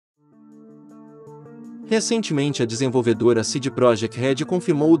Recentemente, a desenvolvedora CD Projekt Red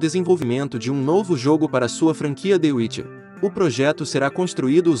confirmou o desenvolvimento de um novo jogo para sua franquia The Witcher. O projeto será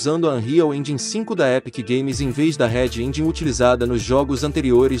construído usando a Unreal Engine 5 da Epic Games em vez da Red Engine utilizada nos jogos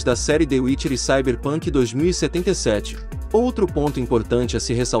anteriores da série The Witcher e Cyberpunk 2077. Outro ponto importante a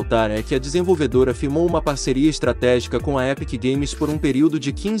se ressaltar é que a desenvolvedora firmou uma parceria estratégica com a Epic Games por um período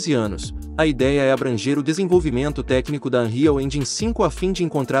de 15 anos. A ideia é abranger o desenvolvimento técnico da Unreal Engine 5 a fim de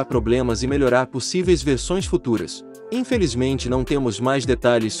encontrar problemas e melhorar possíveis versões futuras. Infelizmente não temos mais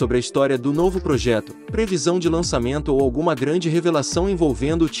detalhes sobre a história do novo projeto, previsão de lançamento ou alguma grande revelação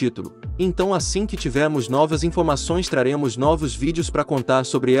envolvendo o título. Então assim que tivermos novas informações traremos novos vídeos para contar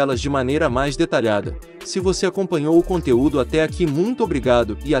sobre elas de maneira mais detalhada. Se você acompanhou o conteúdo até aqui, muito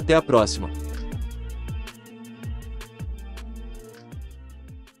obrigado e até a próxima!